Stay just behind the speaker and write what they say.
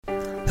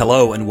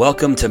Hello and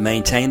welcome to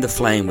Maintain the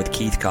Flame with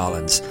Keith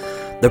Collins,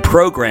 the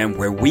program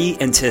where we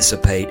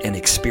anticipate an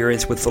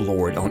experience with the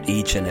Lord on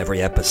each and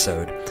every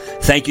episode.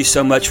 Thank you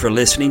so much for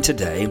listening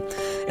today,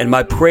 and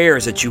my prayer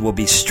is that you will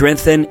be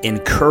strengthened,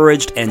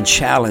 encouraged, and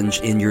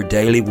challenged in your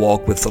daily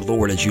walk with the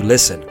Lord as you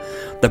listen.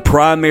 The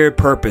primary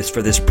purpose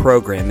for this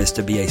program is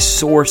to be a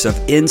source of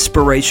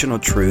inspirational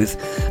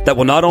truth that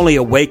will not only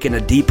awaken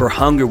a deeper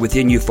hunger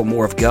within you for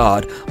more of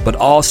God, but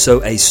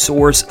also a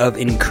source of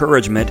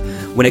encouragement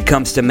when it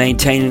comes to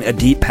maintaining a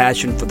deep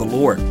passion for the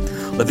Lord.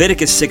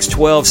 Leviticus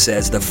 6:12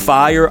 says, "The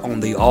fire on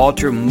the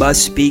altar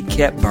must be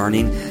kept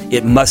burning,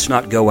 it must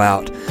not go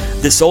out."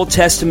 This Old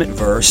Testament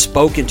verse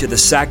spoke into the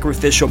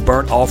sacrificial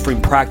burnt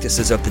offering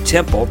practices of the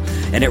temple,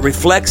 and it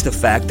reflects the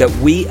fact that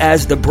we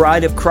as the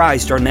bride of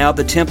Christ are now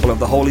the temple of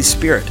the Holy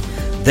Spirit.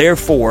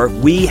 Therefore,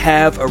 we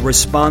have a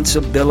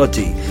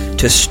responsibility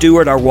to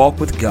steward our walk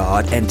with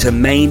God and to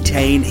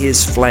maintain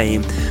His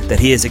flame that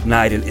He has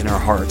ignited in our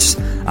hearts.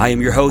 I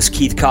am your host,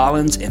 Keith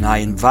Collins, and I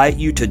invite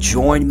you to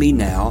join me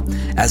now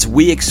as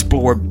we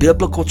explore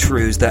biblical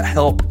truths that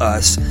help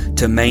us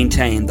to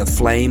maintain the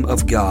flame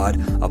of God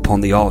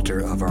upon the altar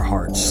of our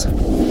hearts.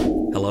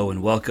 Hello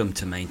and welcome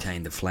to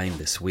Maintain the Flame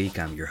this week.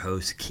 I'm your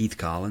host, Keith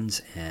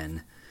Collins,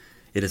 and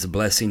it is a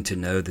blessing to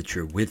know that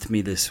you're with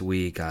me this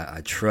week.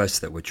 I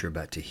trust that what you're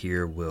about to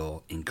hear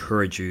will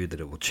encourage you, that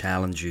it will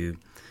challenge you,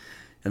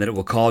 and that it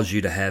will cause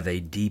you to have a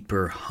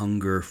deeper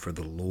hunger for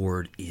the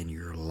Lord in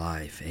your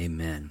life.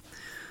 Amen.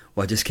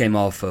 Well, I just came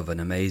off of an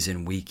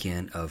amazing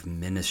weekend of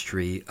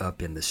ministry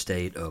up in the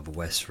state of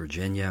West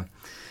Virginia,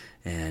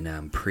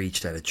 and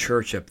preached at a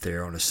church up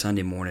there on a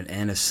Sunday morning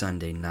and a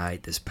Sunday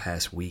night this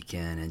past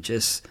weekend, and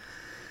just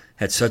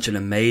had such an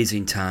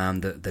amazing time.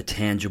 The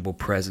tangible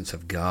presence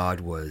of God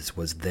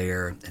was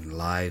there, and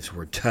lives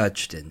were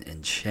touched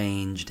and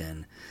changed.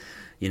 And,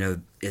 you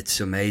know, it's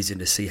amazing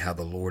to see how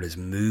the Lord is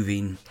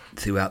moving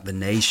throughout the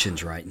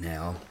nations right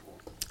now.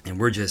 And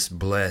we're just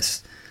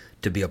blessed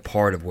to be a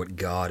part of what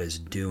God is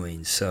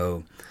doing.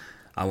 So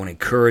I want to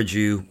encourage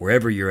you,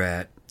 wherever you're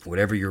at,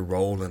 whatever your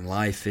role in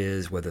life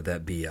is, whether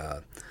that be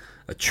a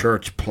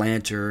church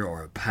planter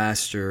or a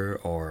pastor,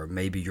 or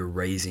maybe you're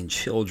raising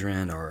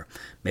children, or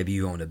maybe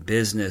you own a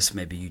business,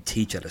 maybe you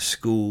teach at a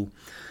school,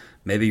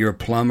 maybe you're a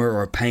plumber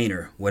or a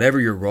painter, whatever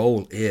your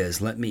role is,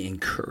 let me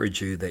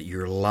encourage you that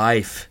your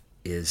life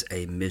is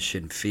a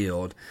mission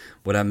field.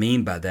 What I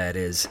mean by that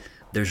is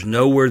there's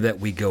nowhere that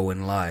we go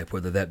in life,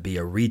 whether that be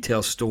a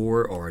retail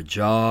store or a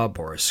job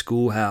or a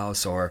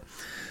schoolhouse or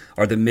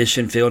the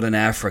mission field in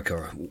Africa,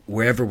 or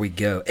wherever we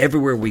go,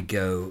 everywhere we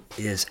go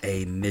is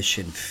a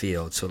mission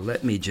field. So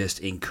let me just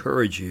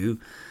encourage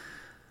you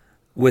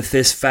with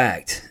this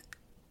fact.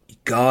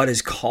 God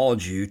has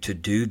called you to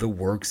do the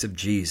works of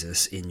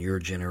Jesus in your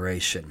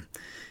generation.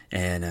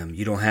 And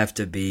you don't have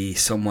to be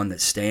someone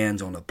that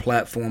stands on a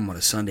platform on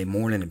a Sunday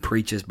morning and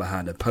preaches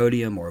behind a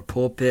podium or a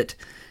pulpit.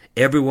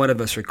 Every one of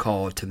us are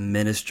called to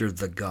minister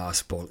the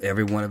gospel.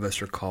 Every one of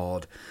us are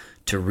called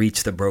to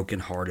reach the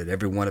brokenhearted.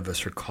 Every one of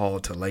us are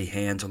called to lay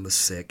hands on the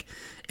sick.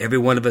 Every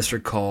one of us are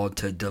called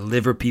to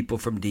deliver people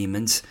from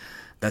demons.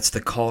 That's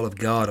the call of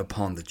God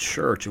upon the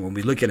church. And when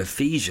we look at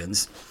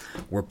Ephesians,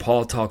 where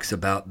Paul talks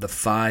about the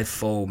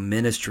fivefold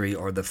ministry,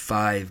 or the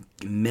five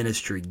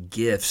ministry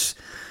gifts,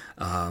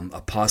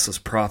 apostles,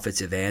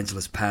 prophets,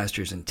 evangelists,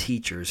 pastors, and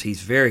teachers,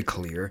 he's very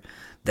clear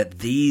that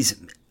these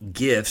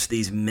gifts,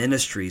 these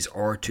ministries,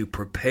 are to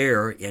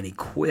prepare and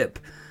equip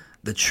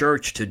the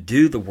church to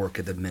do the work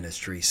of the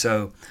ministry.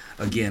 So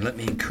again, let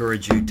me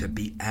encourage you to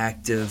be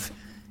active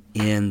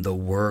in the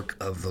work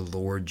of the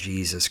Lord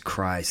Jesus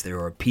Christ. There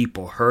are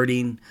people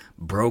hurting,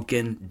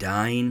 broken,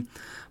 dying,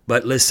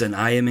 but listen,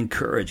 I am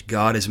encouraged.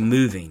 God is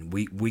moving.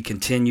 We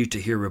continue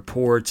to hear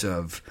reports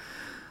of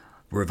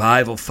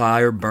revival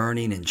fire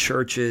burning in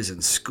churches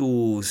and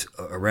schools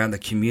around the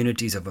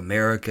communities of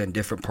America and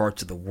different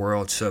parts of the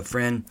world. So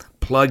friend,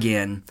 plug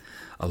in.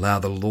 Allow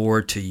the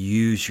Lord to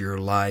use your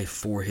life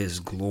for His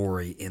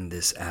glory in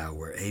this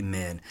hour.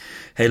 Amen.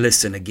 Hey,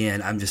 listen,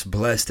 again, I'm just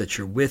blessed that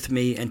you're with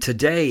me. And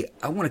today,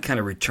 I want to kind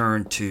of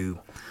return to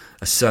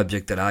a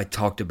subject that I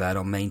talked about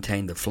on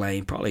Maintain the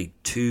Flame probably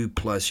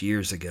 2+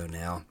 years ago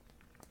now.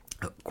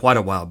 Quite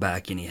a while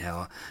back,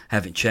 anyhow.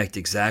 Haven't checked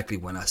exactly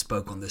when I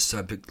spoke on this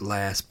subject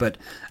last, but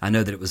I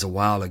know that it was a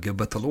while ago.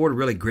 But the Lord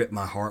really gripped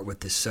my heart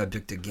with this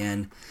subject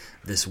again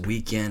this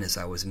weekend as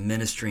I was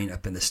ministering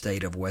up in the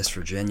state of West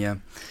Virginia.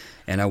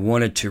 And I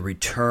wanted to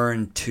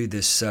return to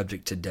this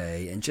subject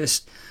today and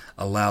just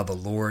allow the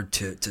Lord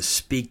to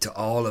speak to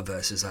all of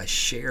us as I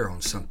share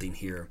on something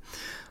here,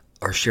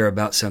 or share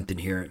about something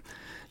here.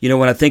 You know,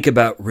 when I think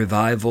about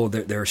revival,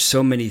 there are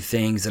so many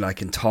things that I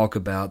can talk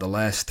about. The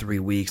last 3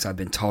 weeks, I've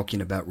been talking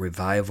about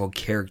revival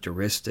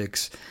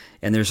characteristics,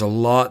 and there's a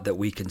lot that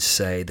we can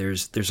say.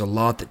 There's a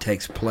lot that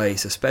takes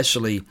place,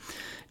 especially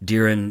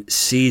during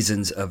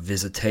seasons of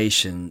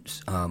visitation,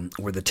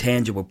 where the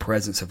tangible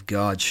presence of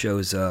God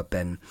shows up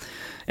and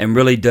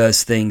really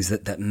does things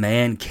that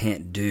man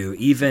can't do.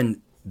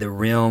 Even the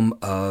realm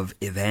of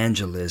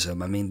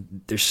evangelism. I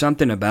mean, there's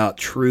something about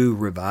true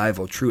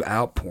revival, true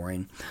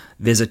outpouring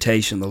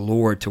visitation of the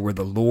Lord, to where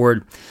the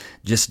Lord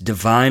just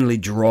divinely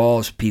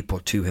draws people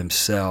to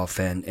himself.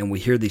 And we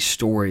hear these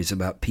stories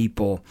about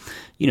people,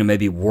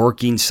 maybe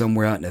working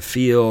somewhere out in a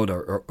field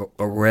or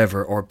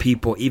wherever, or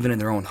people even in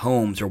their own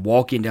homes or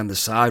walking down the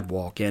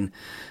sidewalk and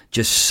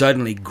just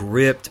suddenly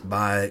gripped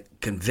by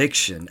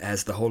conviction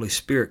as the Holy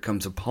Spirit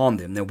comes upon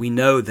them. Now, we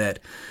know that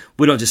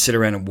we don't just sit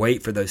around and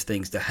wait for those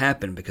things to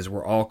happen, because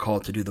we're all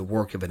called to do the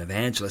work of an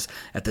evangelist.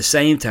 At the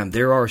same time,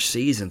 there are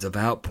seasons of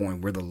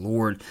outpouring where the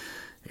Lord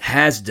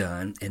has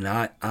done, and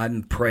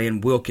I'm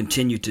praying will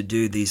continue to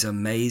do these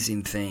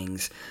amazing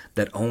things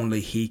that only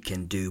He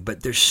can do.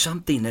 But there's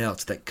something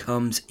else that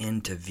comes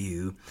into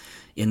view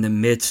in the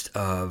midst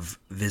of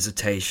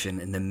visitation,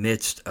 in the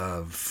midst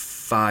of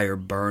fire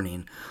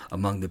burning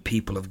among the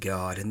people of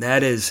God, and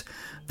that is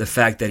the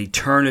fact that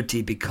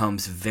eternity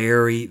becomes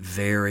very,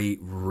 very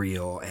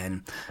real.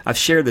 And I've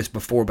shared this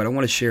before, but I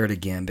want to share it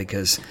again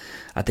because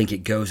I think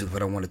it goes with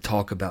what I want to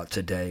talk about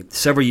today.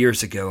 Several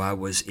years ago, I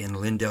was in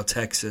Lindale,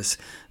 Texas,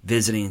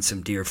 visiting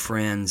some dear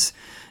friends,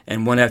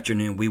 and one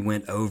afternoon we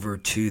went over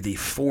to the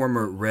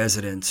former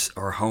residence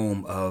or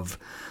home of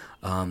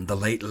the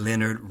late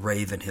Leonard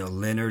Ravenhill.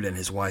 Leonard and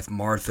his wife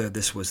Martha,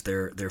 this was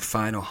their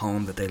final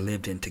home that they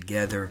lived in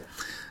together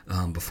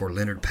before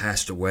Leonard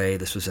passed away.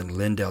 This was in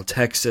Lindale,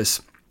 Texas.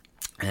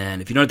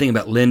 And if you know anything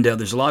about Lindale,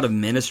 there's a lot of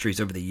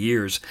ministries over the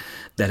years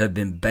that have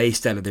been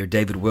based out of there.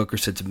 David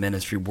Wilkerson's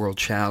ministry, World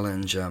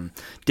Challenge,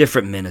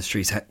 different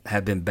ministries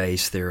have been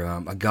based there.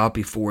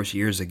 Agape Force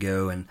years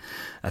ago, and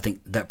I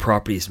think that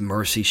property is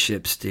Mercy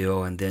Ship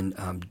still. And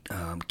then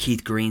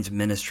Keith Green's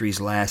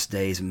ministries, Last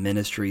Days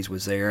Ministries,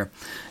 was there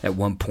at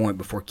one point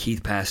before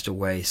Keith passed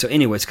away. So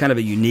anyway, it's kind of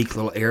a unique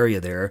little area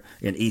there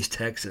in East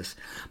Texas.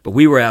 But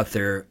we were out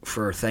there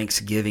for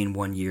Thanksgiving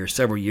one year,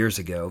 several years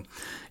ago,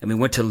 and we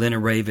went to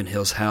Leonard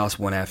Ravenhill's house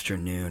one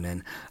afternoon,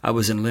 and I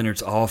was in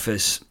Leonard's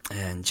office,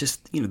 and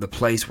just the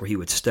place where he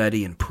would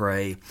study and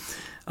pray,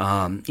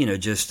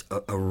 just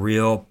a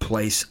real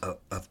place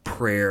of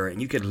prayer,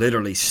 and you could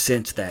literally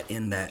sense that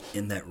in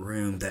that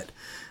room that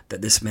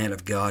this man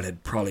of God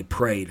had probably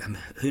prayed.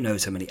 Who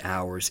knows how many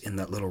hours in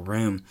that little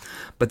room?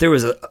 But there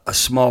was a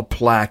small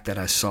plaque that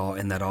I saw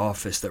in that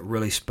office that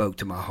really spoke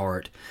to my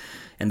heart,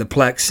 and the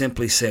plaque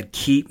simply said,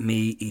 "Keep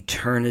me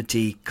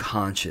eternity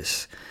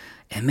conscious."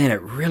 And man,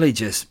 it really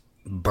just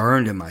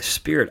burned in my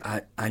spirit.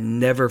 I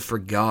never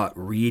forgot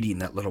reading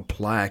that little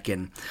plaque.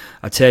 And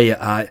I tell you,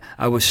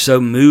 I was so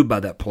moved by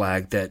that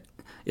plaque that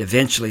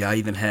eventually I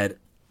even had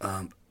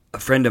a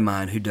friend of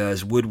mine who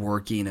does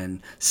woodworking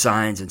and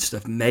signs and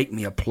stuff make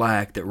me a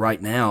plaque that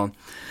right now,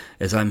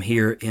 as I'm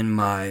here in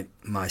my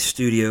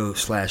studio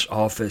 /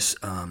 office,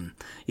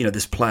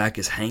 this plaque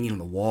is hanging on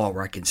the wall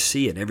where I can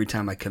see it. Every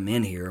time I come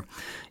in here,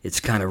 it's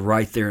kind of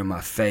right there in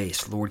my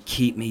face. Lord,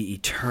 keep me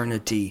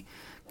eternity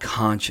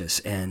conscious.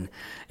 And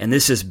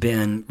this has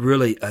been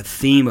really a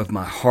theme of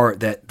my heart,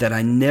 that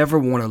I never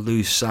want to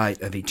lose sight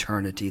of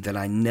eternity, that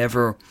I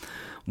never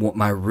want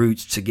my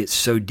roots to get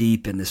so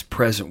deep in this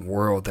present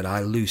world that I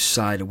lose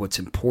sight of what's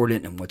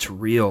important and what's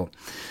real.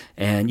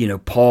 And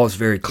Paul's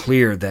very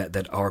clear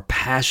that our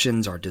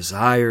passions, our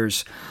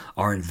desires,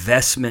 our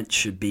investment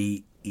should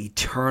be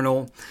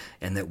eternal,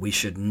 and that we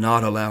should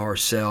not allow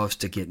ourselves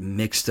to get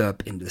mixed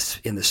up in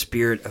the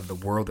spirit of the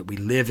world that we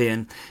live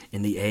in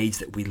the age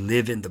that we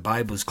live in. The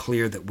Bible is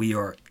clear that we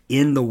are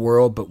in the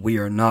world, but we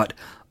are not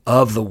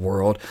of the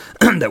world,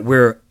 that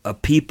we're a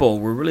people,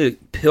 we're really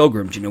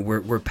pilgrims,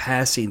 we're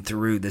passing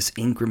through this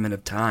increment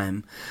of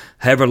time,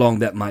 however long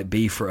that might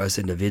be for us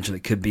individually.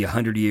 It could be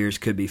 100 years,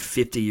 could be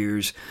 50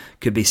 years,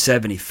 could be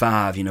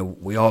 75.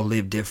 We all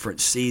live different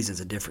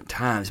seasons at different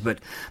times. But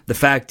the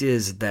fact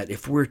is that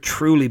if we're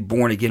truly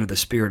born again of the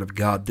Spirit of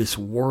God, this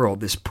world,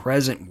 this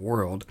present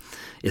world,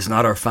 is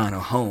not our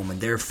final home,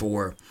 and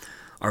therefore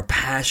our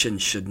passion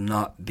should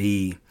not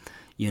be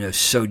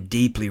so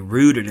deeply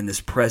rooted in this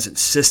present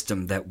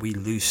system that we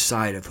lose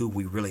sight of who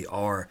we really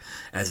are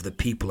as the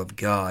people of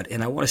God.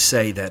 And I want to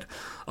say that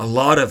a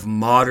lot of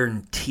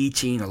modern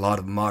teaching, a lot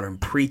of modern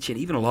preaching,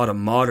 even a lot of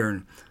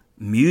modern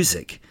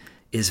music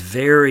is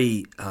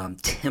very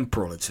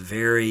temporal. It's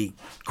very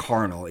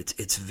carnal.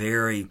 It's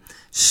very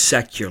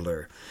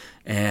secular.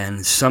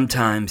 And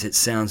sometimes it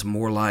sounds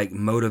more like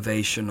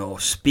motivational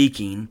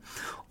speaking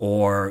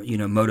or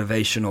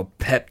motivational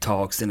pep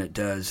talks than it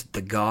does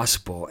the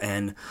gospel.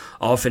 And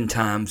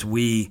oftentimes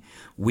we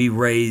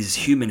raise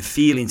human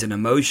feelings and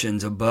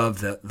emotions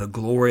above the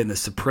glory and the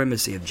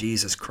supremacy of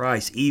Jesus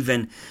Christ,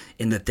 even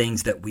in the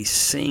things that we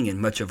sing in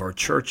much of our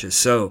churches.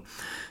 So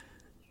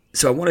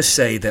I want to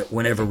say that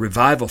whenever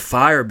revival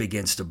fire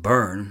begins to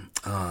burn,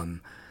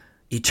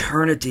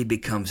 eternity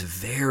becomes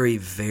very,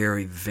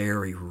 very,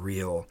 very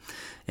real,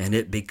 and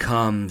it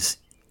becomes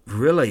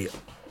really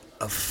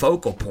a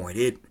focal point.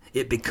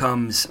 It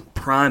becomes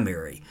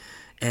primary,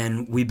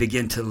 and we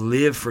begin to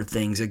live for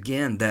things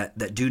again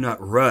that do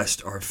not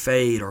rust or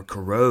fade or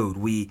corrode.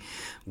 We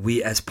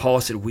as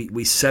Paul said,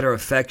 we set our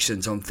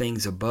affections on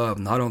things above,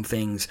 not on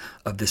things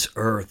of this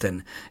earth.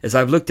 And as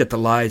I've looked at the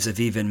lives of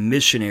even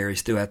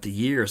missionaries throughout the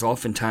years,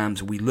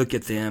 oftentimes we look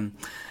at them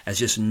as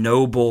just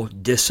noble,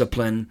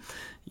 disciplined,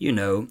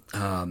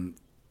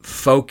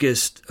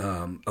 focused,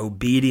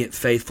 obedient,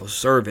 faithful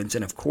servants,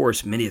 and of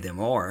course many of them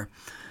are.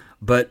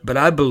 But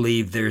I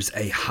believe there's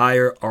a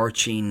higher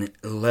arching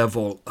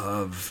level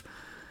of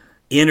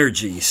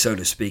energy, so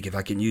to speak, if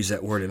I can use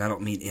that word, and I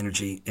don't mean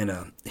energy in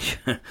a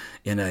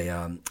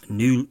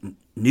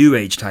new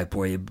age type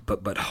way,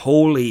 but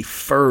holy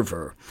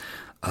fervor.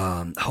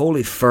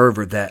 Holy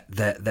fervor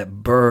that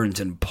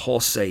burns and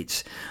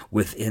pulsates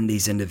within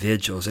these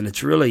individuals, and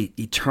it's really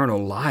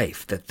eternal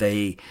life that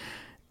they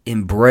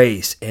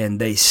embrace, and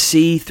they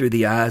see through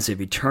the eyes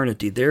of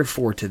eternity.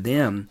 Therefore, to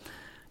them,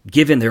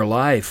 giving their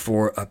life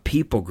for a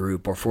people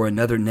group or for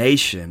another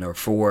nation or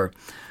for,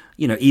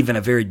 even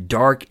a very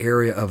dark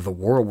area of the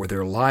world where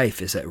their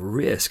life is at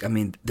risk. I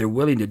mean, they're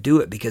willing to do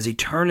it because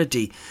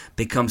eternity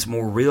becomes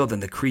more real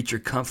than the creature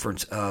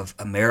comforts of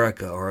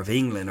America or of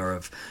England or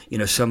of,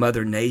 some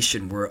other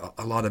nation where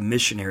a lot of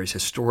missionaries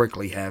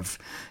historically have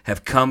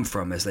come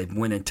from as they've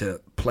went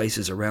into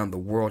places around the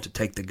world to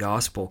take the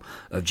gospel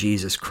of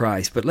Jesus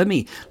Christ. But let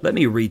me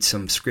read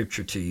some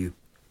scripture to you.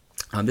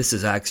 This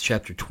is Acts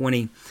chapter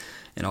 20.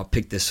 And I'll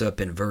pick this up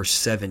in verse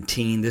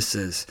 17. This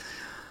is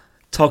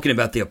talking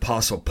about the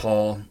Apostle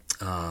Paul,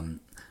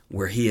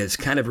 where he is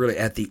kind of really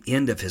at the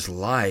end of his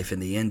life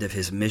and the end of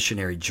his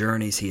missionary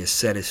journeys. He has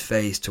set his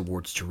face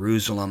towards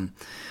Jerusalem.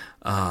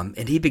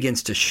 And he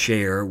begins to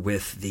share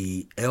with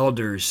the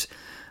elders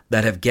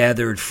that have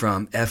gathered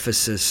from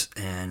Ephesus,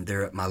 and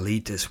they're at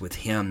Miletus with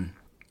him.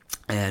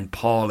 And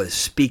Paul is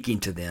speaking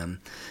to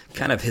them,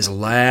 kind of his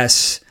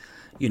last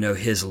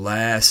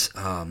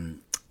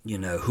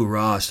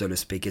hurrah, so to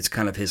speak. It's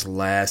kind of his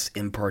last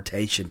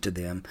impartation to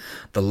them,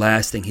 the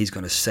last thing he's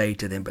going to say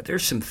to them. But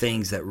there's some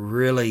things that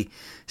really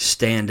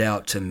stand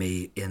out to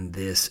me in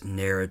this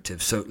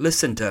narrative. So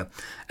listen to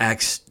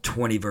Acts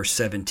 20, verse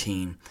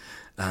 17,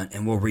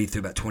 and we'll read through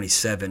about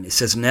 27. It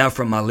says, "Now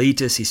from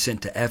Miletus he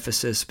sent to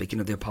Ephesus,"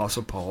 speaking of the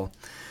Apostle Paul,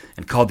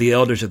 "and called the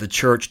elders of the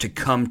church to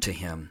come to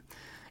him.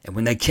 And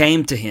when they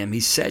came to him, he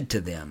said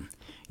to them,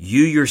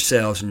 'You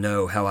yourselves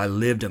know how I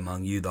lived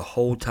among you the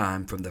whole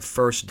time from the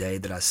first day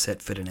that I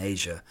set foot in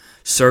Asia,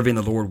 serving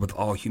the Lord with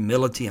all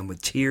humility and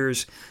with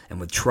tears and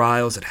with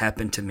trials that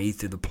happened to me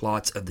through the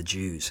plots of the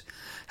Jews.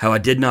 How I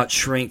did not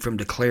shrink from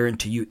declaring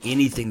to you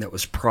anything that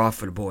was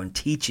profitable and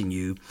teaching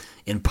you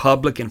in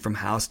public and from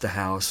house to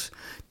house,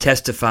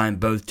 testifying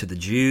both to the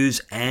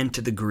Jews and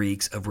to the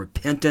Greeks of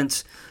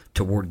repentance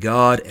toward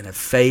God and of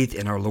faith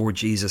in our Lord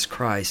Jesus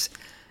Christ.'"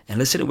 And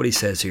listen to what he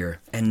says here.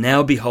 "And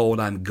now behold,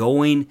 I'm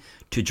going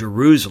to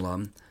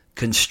Jerusalem,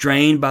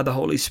 constrained by the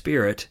Holy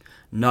Spirit,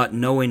 not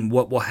knowing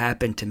what will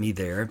happen to me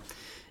there,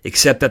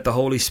 except that the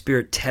Holy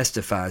Spirit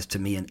testifies to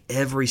me in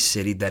every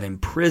city that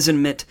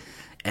imprisonment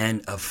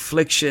and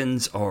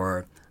afflictions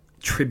or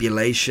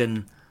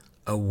tribulation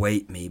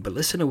await me." But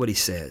listen to what he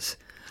says.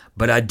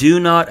 "But I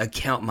do not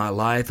account my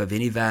life of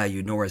any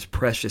value, nor as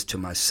precious to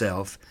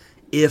myself,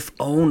 if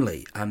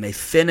only I may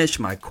finish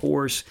my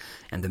course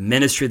and the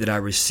ministry that I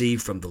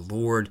received from the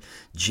Lord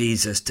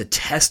Jesus to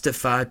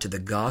testify to the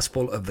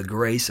gospel of the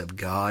grace of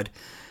God.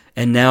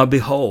 And now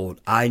behold,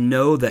 I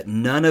know that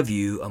none of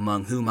you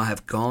among whom I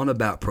have gone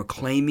about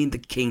proclaiming the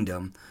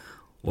kingdom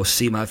will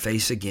see my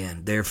face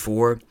again.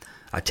 Therefore,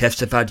 I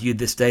testify to you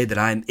this day that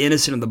I am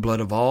innocent of the blood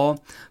of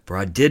all, for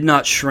I did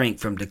not shrink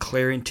from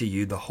declaring to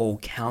you the whole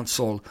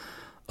counsel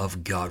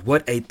of God."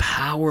 What a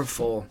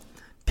powerful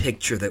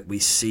picture that we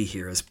see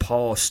here as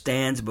Paul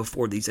stands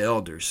before these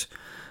elders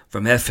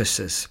from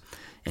Ephesus,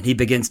 and he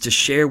begins to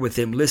share with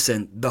them,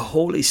 listen, the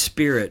Holy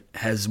Spirit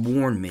has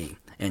warned me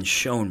and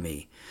shown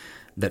me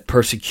that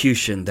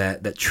persecution,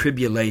 that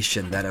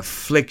tribulation, that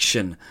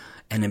affliction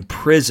and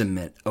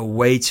imprisonment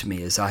awaits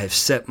me as I have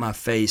set my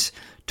face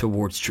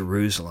towards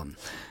Jerusalem.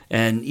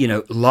 And,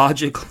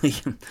 logically,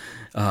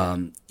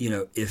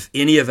 if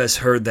any of us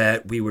heard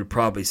that, we would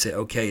probably say,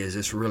 okay, is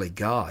this really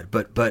God?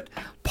 But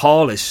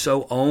Paul is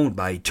so owned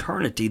by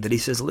eternity that he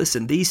says,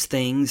 listen, these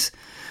things,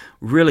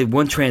 really,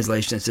 one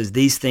translation says,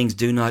 these things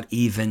do not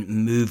even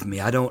move me.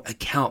 I don't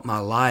account my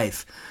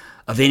life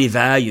of any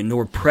value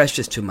nor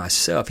precious to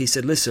myself. He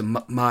said, listen,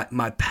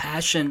 my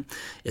passion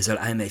is that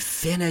I may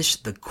finish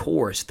the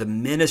course, the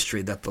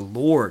ministry that the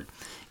Lord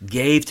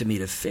gave to me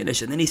to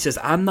finish. And then he says,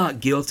 I'm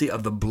not guilty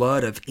of the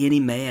blood of any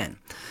man.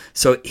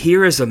 So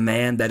here is a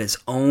man that is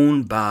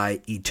owned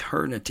by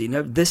eternity.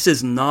 Now, this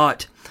is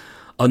not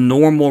a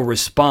normal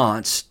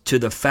response to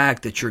the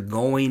fact that you're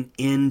going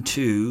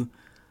into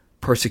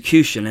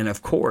persecution. And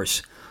of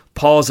course,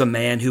 Paul's a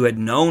man who had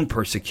known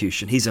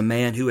persecution. He's a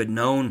man who had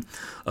known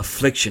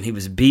affliction. He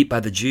was beat by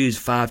the Jews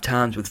 5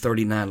 times with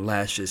 39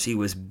 lashes. He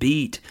was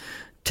beat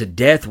to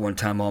death one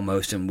time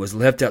almost and was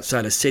left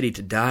outside a city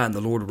to die, and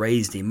the Lord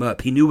raised him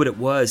up. He knew what it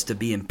was to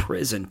be in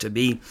prison, to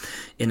be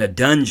in a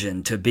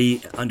dungeon, to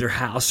be under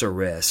house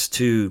arrest,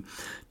 to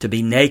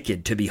be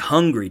naked, to be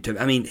hungry.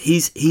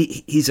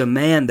 He's a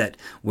man that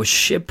was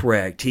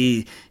shipwrecked.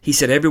 He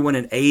said, everyone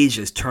in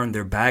Asia has turned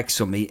their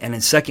backs on me. And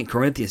in 2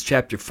 Corinthians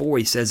chapter 4,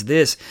 he says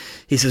this.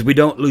 He says, we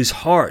don't lose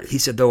heart. He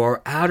said, though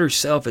our outer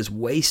self is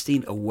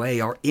wasting away,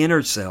 our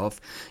inner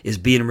self is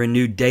being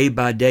renewed day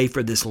by day,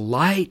 for this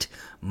light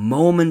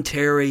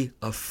momentary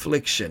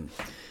affliction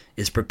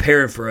is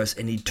preparing for us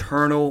an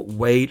eternal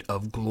weight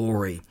of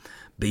glory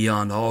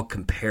beyond all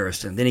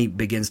comparison. Then he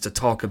begins to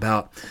talk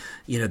about,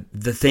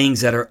 the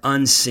things that are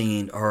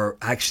unseen are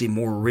actually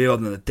more real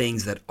than the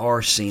things that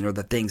are seen, or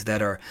the things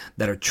that are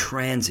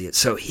transient.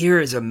 So here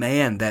is a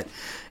man that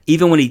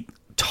even when he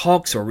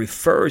talks or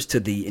refers to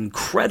the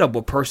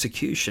incredible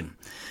persecution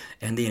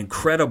and the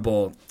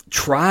incredible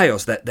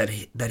trials that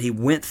he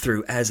went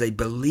through as a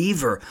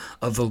believer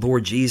of the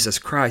Lord Jesus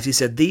Christ, he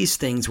said these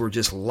things were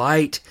just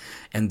light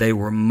and they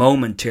were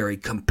momentary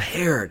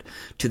compared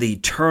to the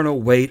eternal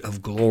weight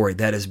of glory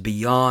that is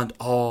beyond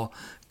all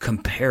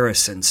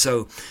comparison.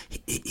 So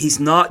he's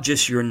not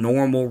just your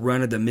normal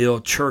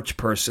run-of-the-mill church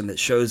person that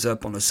shows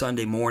up on a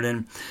Sunday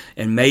morning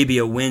and maybe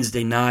a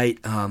Wednesday night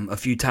a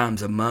few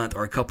times a month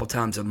or a couple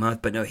times a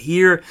month. But no,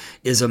 here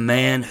is a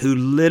man who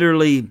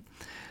literally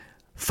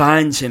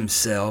finds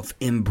himself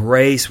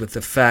embraced with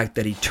the fact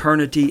that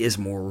eternity is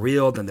more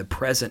real than the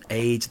present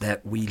age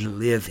that we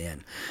live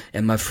in.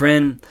 And my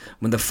friend,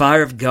 when the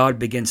fire of God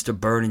begins to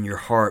burn in your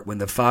heart, when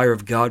the fire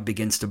of God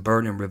begins to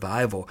burn in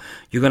revival,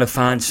 you're going to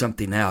find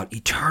something out.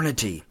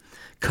 Eternity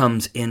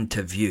comes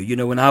into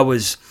view. When I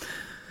was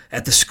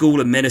at the School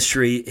of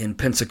Ministry in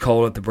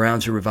Pensacola, at the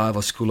Brownsville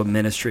Revival School of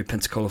Ministry,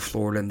 Pensacola,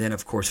 Florida, and then,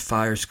 of course,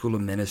 Fire School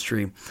of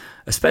Ministry,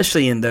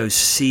 especially in those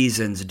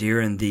seasons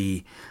during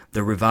the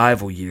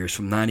revival years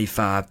from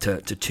 95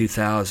 to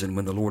 2000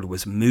 when the Lord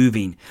was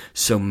moving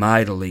so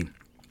mightily.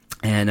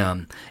 And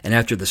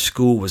after the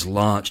school was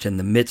launched in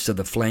the midst of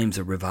the flames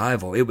of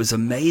revival, it was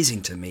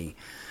amazing to me,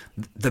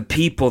 the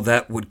people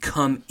that would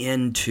come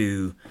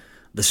into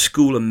the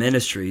School of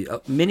Ministry.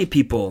 Many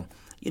people,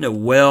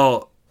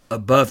 well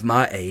above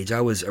my age.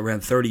 I was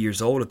around 30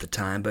 years old at the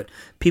time, but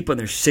people in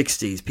their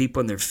 60s, people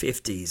in their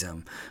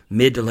 50s,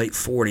 mid to late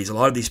 40s, a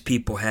lot of these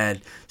people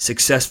had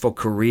successful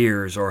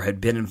careers or had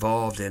been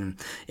involved in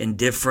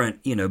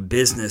different,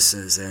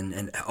 businesses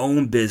and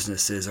owned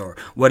businesses or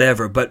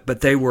whatever, but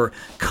they were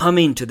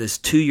coming to this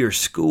 2-year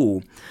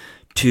school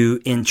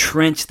to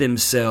entrench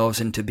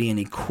themselves into being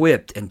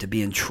equipped and to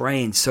being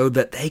trained so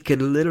that they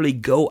could literally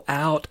go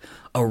out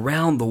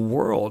around the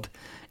world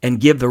and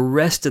give the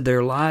rest of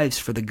their lives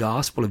for the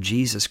gospel of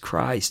Jesus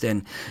Christ.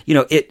 And,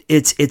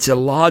 it's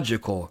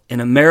illogical. In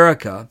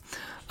America,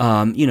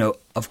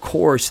 of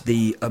course,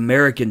 the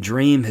American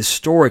dream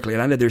historically,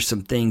 and I know there's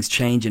some things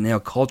changing now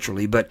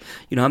culturally, but,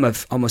 I'm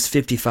almost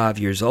 55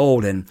 years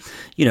old. And,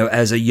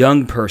 as a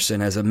young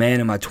person, as a man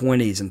in my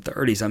 20s and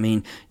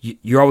 30s,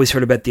 you always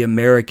heard about the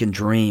American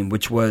dream,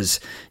 which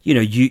was,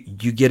 you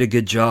get a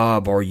good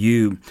job or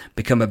you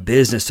become a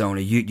business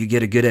owner, you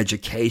get a good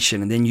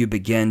education, and then you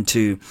begin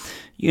to,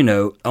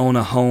 own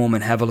a home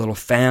and have a little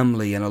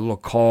family and a little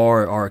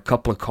car or a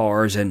couple of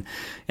cars, and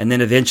then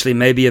eventually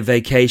maybe a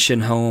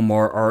vacation home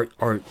or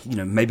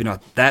maybe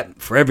not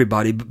that for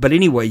everybody, but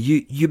anyway,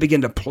 you begin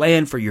to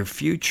plan for your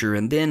future,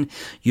 and then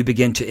you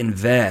begin to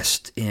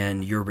invest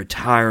in your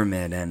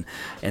retirement, and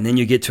then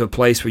you get to a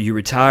place where you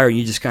retire and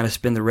you just kind of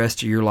spend the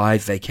rest of your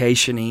life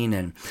vacationing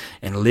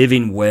and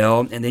living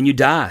well, and then you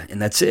die, and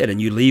that's it,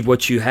 and you leave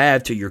what you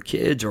have to your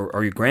kids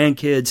or your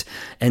grandkids,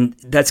 and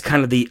that's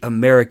kind of the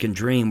American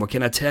dream. Well,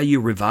 can I tell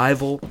you,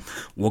 revival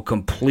will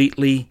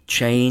completely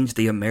change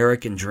the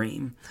American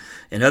dream?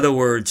 In other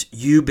words,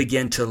 you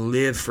begin to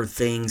live for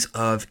things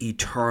of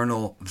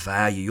eternal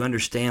value. You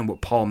understand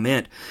what Paul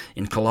meant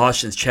in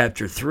Colossians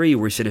chapter 3,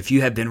 where he said, if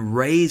you have been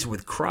raised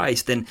with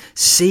Christ, then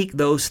seek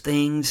those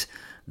things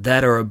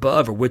that are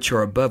above, or which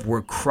are above,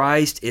 where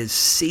Christ is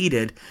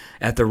seated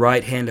at the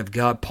right hand of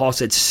God. Paul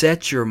said,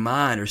 set your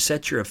mind or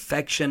set your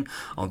affection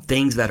on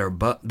things that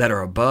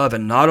are above,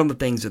 and not on the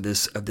things of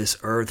this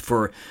earth.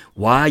 For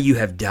why? You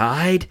have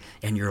died,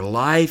 and your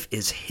life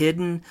is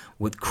hidden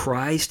with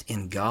Christ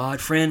in God.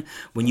 Friend,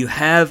 when you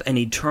have an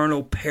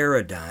eternal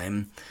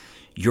paradigm,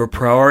 your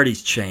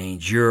priorities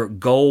change, your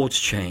goals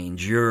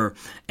change, your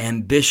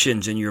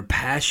ambitions and your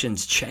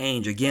passions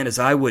change. Again, as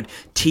I would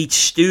teach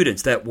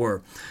students that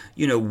were,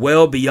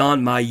 well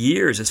beyond my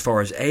years as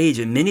far as age,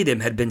 and many of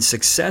them had been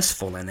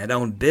successful and had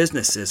owned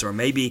businesses, or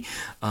maybe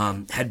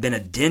had been a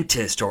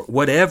dentist or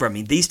whatever.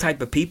 These type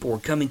of people were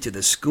coming to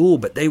the school,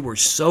 but they were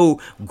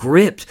so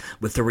gripped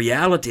with the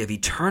reality of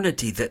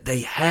eternity that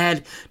they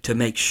had to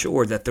make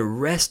sure that the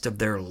rest of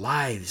their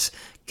lives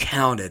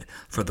counted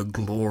for the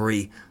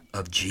glory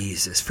of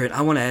Jesus. Friend,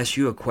 I want to ask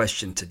you a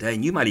question today,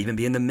 and you might even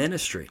be in the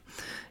ministry.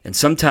 And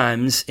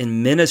sometimes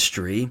in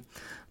ministry,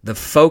 the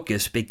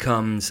focus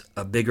becomes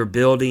a bigger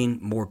building,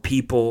 more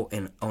people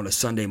on a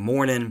Sunday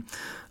morning,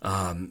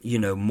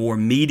 more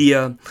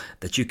media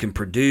that you can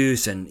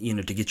produce and,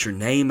 to get your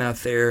name out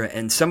there.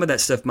 And some of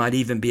that stuff might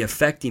even be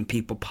affecting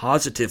people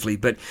positively.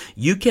 But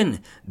you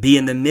can be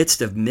in the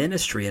midst of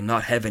ministry and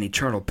not have an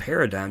eternal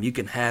paradigm. You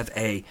can have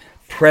a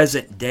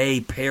present day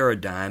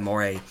paradigm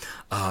or a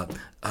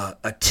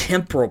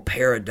temporal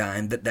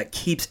paradigm that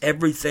keeps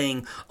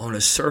everything on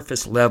a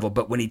surface level.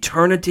 But when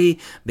eternity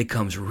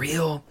becomes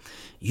real,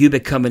 you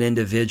become an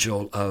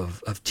individual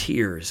of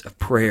tears, of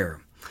prayer.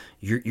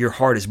 Your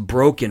heart is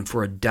broken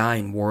for a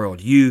dying world.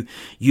 You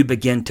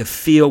begin to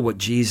feel what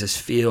Jesus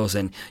feels,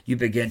 and you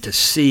begin to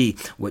see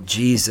what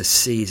Jesus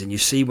sees. And you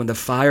see when the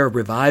fire of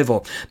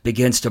revival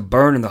begins to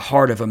burn in the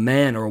heart of a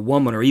man or a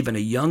woman or even a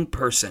young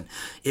person,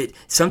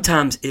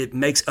 sometimes it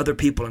makes other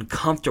people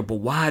uncomfortable.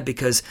 Why?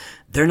 Because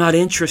they're not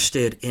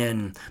interested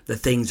in the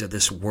things of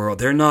this world.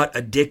 They're not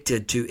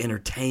addicted to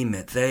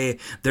entertainment. They're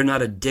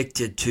not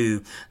addicted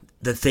to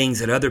the things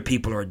that other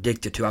people are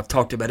addicted to. I've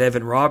talked about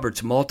Evan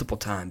Roberts multiple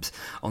times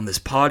on this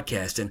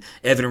podcast, and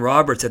Evan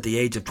Roberts at the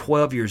age of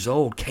 12 years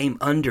old came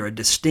under a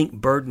distinct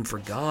burden for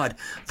God,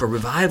 for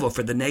revival,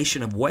 for the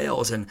nation of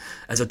Wales. And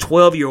as a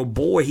 12-year-old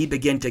boy, he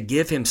began to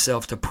give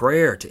himself to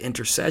prayer, to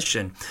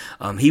intercession.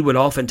 He would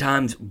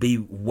oftentimes be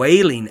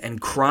wailing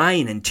and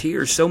crying in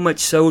tears, so much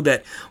so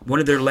that one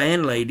of their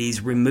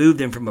landladies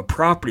removed him from a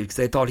property because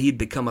they thought he'd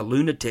become a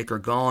lunatic or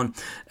gone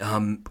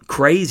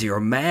crazy or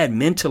mad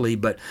mentally.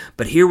 But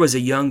here was a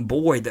young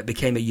boy that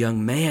became a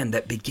young man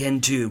that began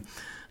to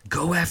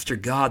go after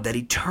God, that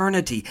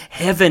eternity,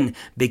 heaven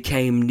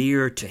became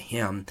near to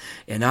him.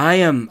 And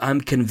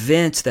I'm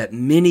convinced that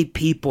many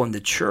people in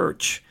the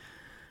church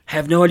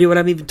have no idea what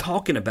I'm even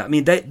talking about. I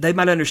mean, they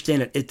might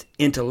understand it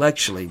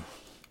intellectually,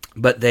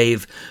 but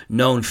they've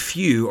known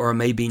few or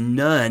maybe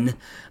none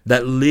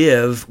that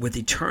live with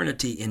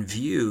eternity in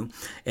view,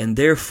 and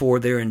therefore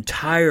their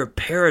entire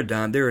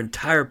paradigm, their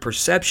entire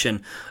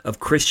perception of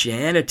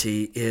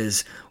Christianity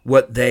is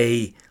what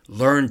they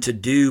learn to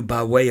do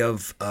by way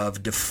of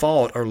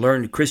default or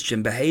learned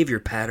Christian behavior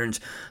patterns,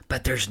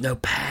 but there's no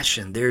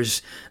passion,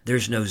 there's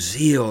no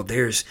zeal,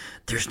 there's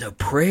no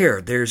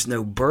prayer, there's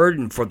no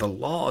burden for the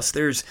lost,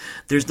 there's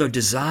no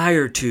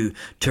desire to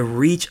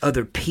reach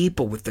other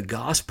people with the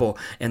gospel,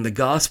 and the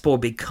gospel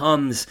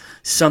becomes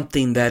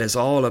something that is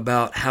all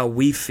about how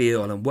we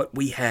feel and what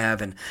we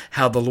have and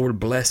how the Lord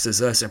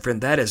blesses us. And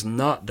friend, that is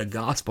not the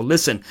gospel.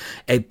 Listen,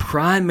 a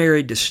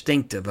primary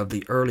distinctive of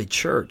the early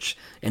church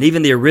and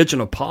even the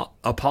original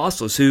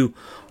apostles, who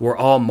were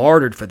all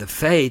martyred for the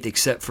faith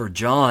except for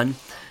John,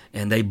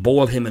 and they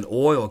boiled him in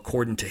oil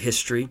according to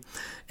history,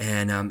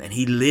 and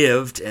he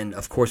lived and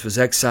of course was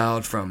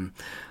exiled from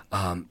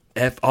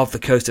off the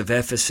coast of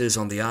Ephesus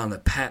on the island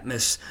of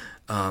Patmos,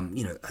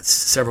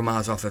 several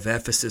miles off of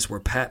Ephesus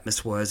where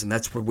Patmos was, and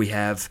that's why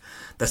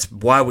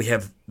we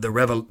have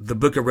the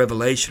book of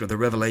Revelation, or the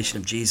revelation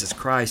of Jesus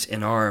Christ,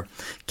 in our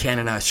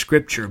canonized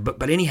scripture.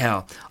 But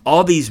anyhow,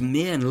 all these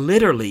men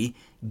literally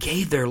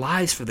gave their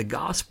lives for the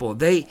gospel.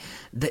 They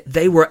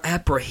were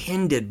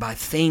apprehended by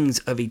things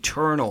of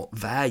eternal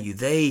value.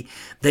 They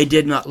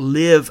did not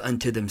live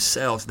unto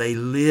themselves. They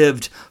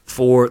lived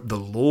for the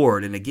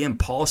Lord. And again,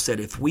 Paul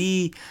said, if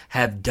we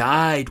have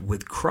died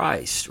with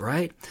Christ,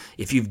 right?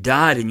 If you've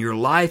died and your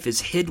life is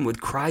hidden with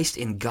Christ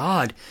in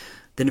God,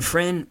 then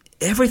friend,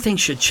 everything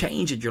should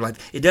change in your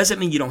life. It doesn't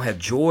mean you don't have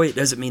joy. It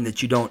doesn't mean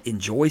that you don't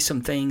enjoy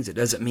some things. It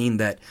doesn't mean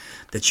that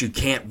you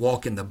can't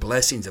walk in the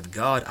blessings of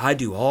God. I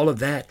do all of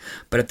that.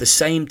 But at the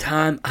same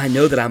time, I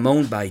know that I'm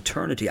owned by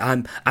eternity.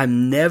 I'm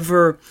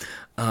never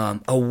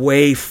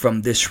away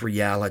from this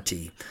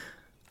reality.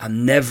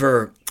 I'm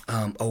never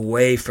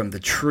away from the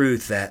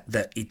truth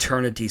that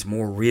eternity is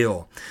more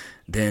real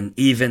than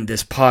even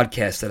this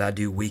podcast that I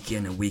do week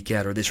in and week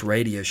out, or this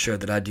radio show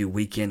that I do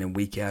week in and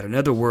week out. In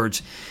other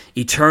words,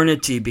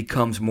 eternity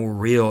becomes more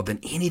real than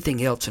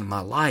anything else in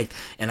my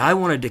life. And I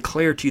want to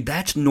declare to you,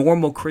 that's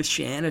normal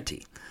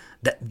Christianity.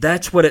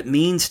 That's what it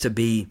means to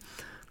be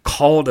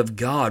called of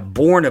God,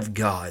 born of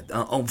God,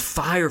 on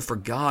fire for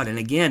God. And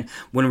again,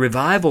 when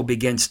revival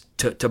begins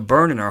to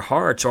burn in our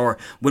hearts, or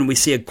when we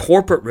see a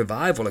corporate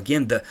revival,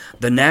 again,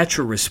 the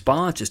natural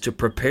response is to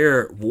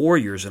prepare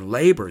warriors and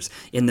laborers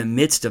in the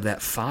midst of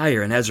that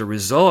fire. And as a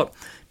result,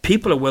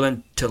 people are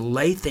willing to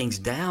lay things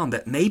down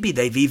that maybe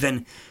they've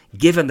even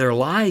given their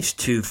lives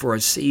to for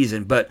a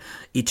season, but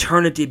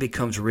eternity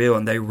becomes real,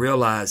 and they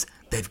realize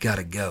they've got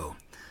to go.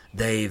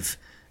 They've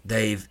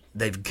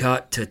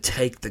got to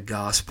take the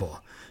gospel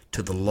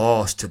to the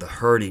lost, to the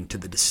hurting, to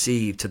the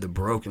deceived, to the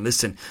broken.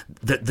 Listen,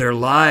 their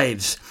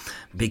lives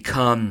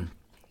become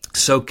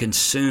so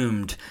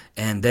consumed,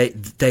 and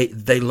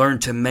they learn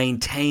to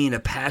maintain a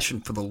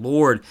passion for the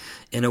Lord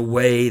in a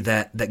way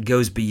that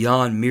goes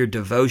beyond mere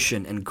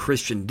devotion and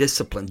Christian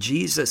discipline.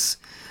 Jesus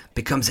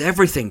becomes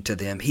everything to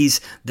them.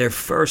 He's their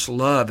first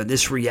love, and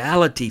this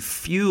reality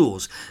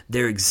fuels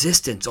their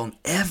existence on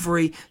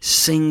every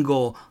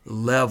single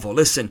level.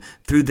 Listen,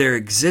 through their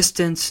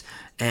existence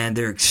and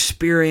their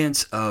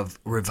experience of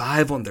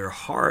revival in their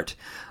heart,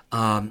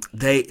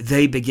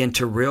 they begin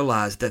to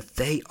realize that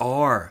they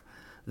are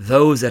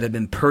those that have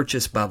been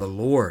purchased by the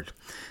Lord.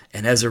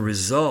 And as a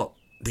result,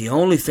 the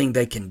only thing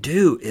they can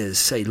do is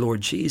say,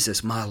 Lord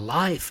Jesus, my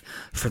life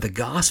for the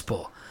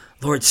gospel.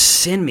 Lord,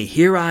 send me.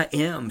 Here I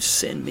am.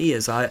 Send me,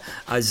 as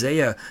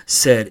Isaiah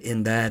said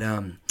in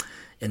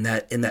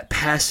that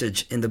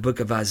passage in the book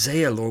of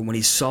Isaiah, Lord, when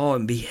he saw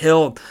and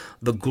beheld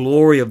the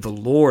glory of the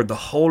Lord, the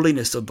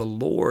holiness of the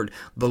Lord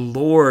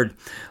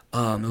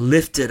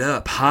lifted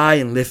up, high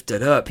and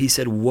lifted up. He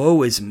said,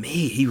 woe is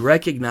me. He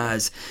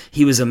recognized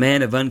he was a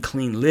man of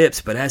unclean lips,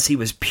 but as he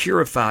was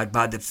purified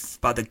by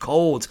the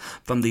coals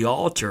from the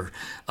altar,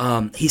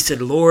 he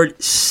said,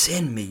 Lord,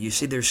 send me. You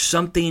see, there's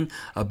something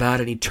about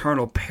an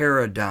eternal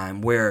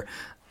paradigm where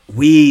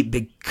we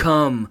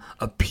become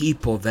a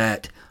people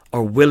that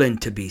are willing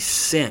to be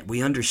sent.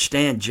 We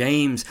understand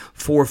James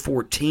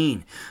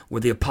 4:14, where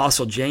the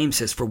Apostle James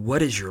says, for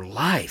what is your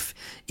life?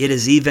 It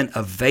is even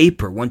a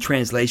vapor. One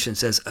translation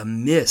says a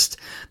mist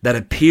that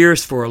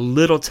appears for a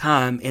little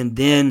time and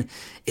then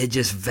it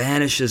just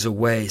vanishes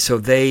away. So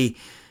we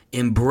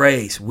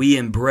embrace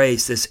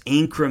this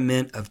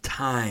increment of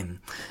time,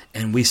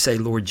 and we say,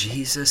 Lord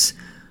Jesus,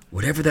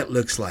 whatever that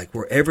looks like,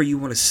 wherever you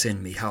want to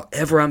send me,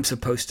 however I'm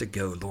supposed to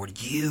go, Lord,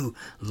 you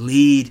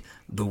lead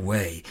the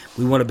way.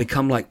 We want to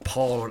become like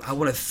Paul. Lord, I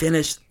want to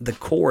finish the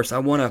course. I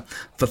want to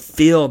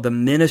fulfill the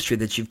ministry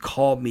that you've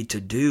called me to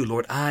do.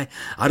 Lord, I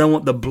don't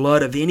want the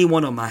blood of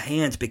anyone on my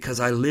hands because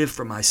I live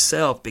for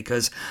myself,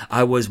 because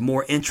I was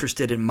more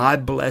interested in my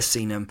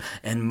blessing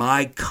and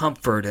my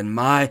comfort and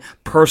my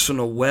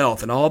personal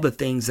wealth and all the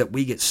things that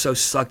we get so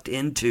sucked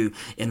into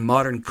in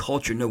modern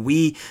culture. No,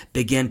 we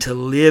begin to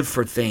live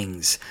for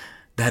things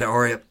that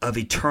are of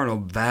eternal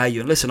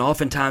value. And listen,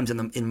 oftentimes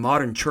in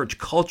modern church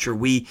culture,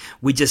 we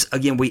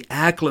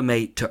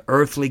acclimate to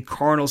earthly,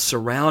 carnal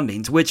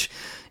surroundings, which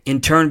in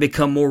turn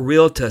become more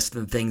real to us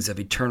than things of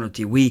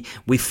eternity. We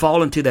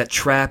fall into that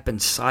trap and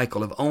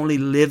cycle of only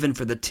living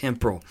for the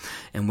temporal,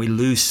 and we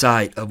lose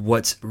sight of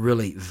what's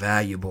really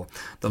valuable.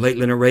 The late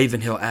Leonard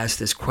Ravenhill asked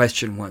this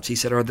question once. He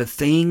said, are the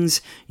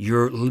things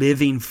you're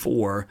living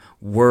for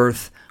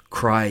worth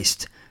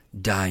Christ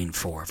dying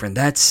for? Friend,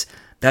 that's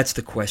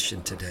the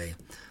question today.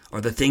 Are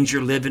the things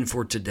you're living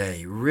for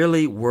today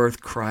really worth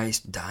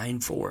Christ dying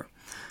for?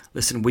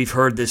 Listen, we've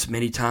heard this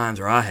many times,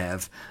 or I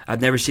have.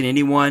 I've never seen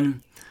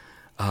anyone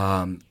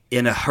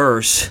in a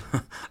hearse,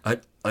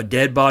 a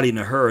dead body in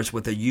a hearse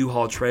with a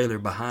U-Haul trailer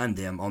behind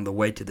them on the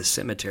way to the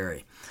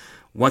cemetery.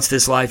 Once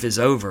this life is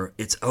over,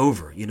 it's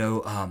over.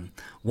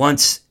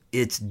 Once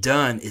it's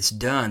done, it's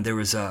done. There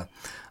was a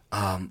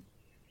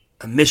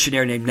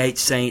missionary named Nate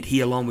Saint.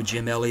 He, along with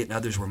Jim Elliot and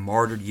others, were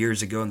martyred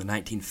years ago in the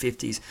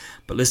 1950s.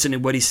 But listen to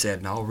what he said,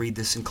 and I'll read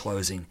this in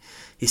closing.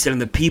 He said,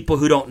 and the people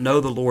who don't know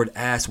the Lord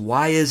ask,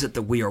 why is it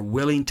that we are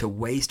willing to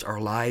waste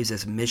our lives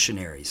as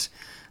missionaries?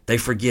 They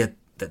forget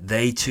that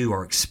they too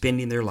are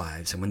expending their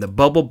lives. And when the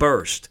bubble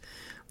bursts,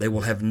 they will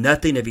have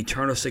nothing of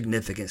eternal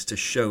significance to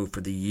show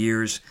for the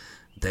years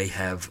they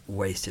have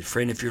wasted.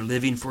 Friend, if you're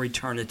living for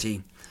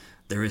eternity,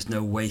 there is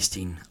no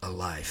wasting a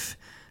life.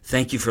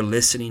 Thank you for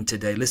listening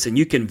today. Listen,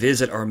 you can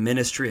visit our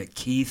ministry at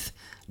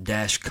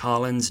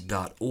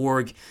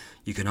keith-collins.org.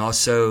 You can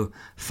also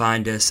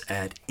find us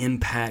at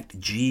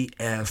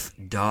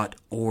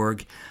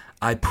impactgf.org.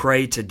 I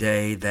pray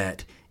today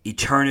that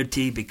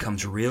eternity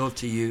becomes real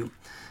to you,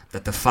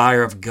 that the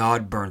fire of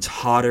God burns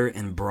hotter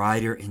and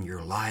brighter in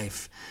your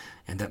life,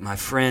 and that, my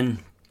friend,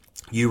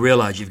 you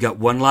realize you've got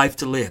one life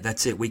to live.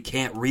 That's it. We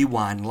can't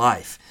rewind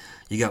life.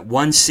 You got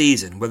one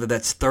season, whether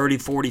that's 30,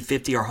 40,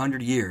 50, or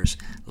 100 years.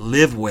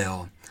 Live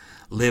well.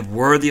 Live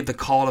worthy of the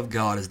call of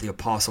God, as the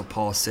Apostle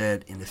Paul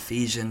said in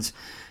Ephesians.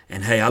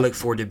 And hey, I look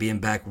forward to being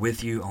back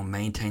with you on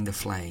Maintain the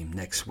Flame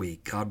next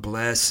week. God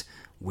bless.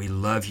 We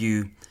love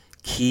you.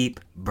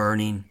 Keep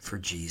burning for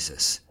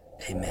Jesus.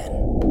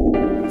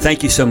 Amen.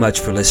 Thank you so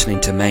much for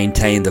listening to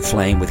Maintain the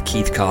Flame with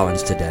Keith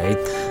Collins today.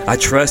 I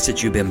trust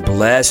that you've been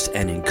blessed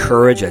and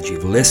encouraged as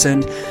you've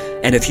listened.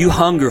 And if you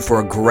hunger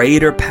for a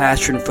greater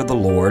passion for the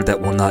Lord that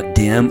will not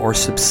dim or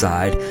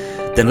subside,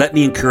 then let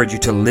me encourage you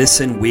to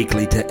listen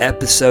weekly to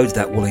episodes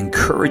that will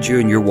encourage you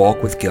in your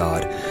walk with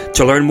God.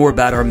 To learn more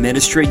about our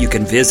ministry, you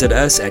can visit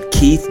us at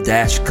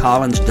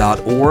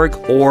keith-collins.org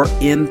or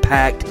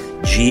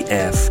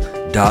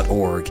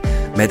impactgf.org.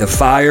 May the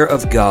fire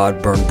of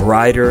God burn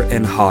brighter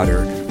and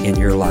hotter in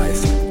your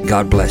life.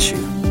 God bless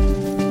you.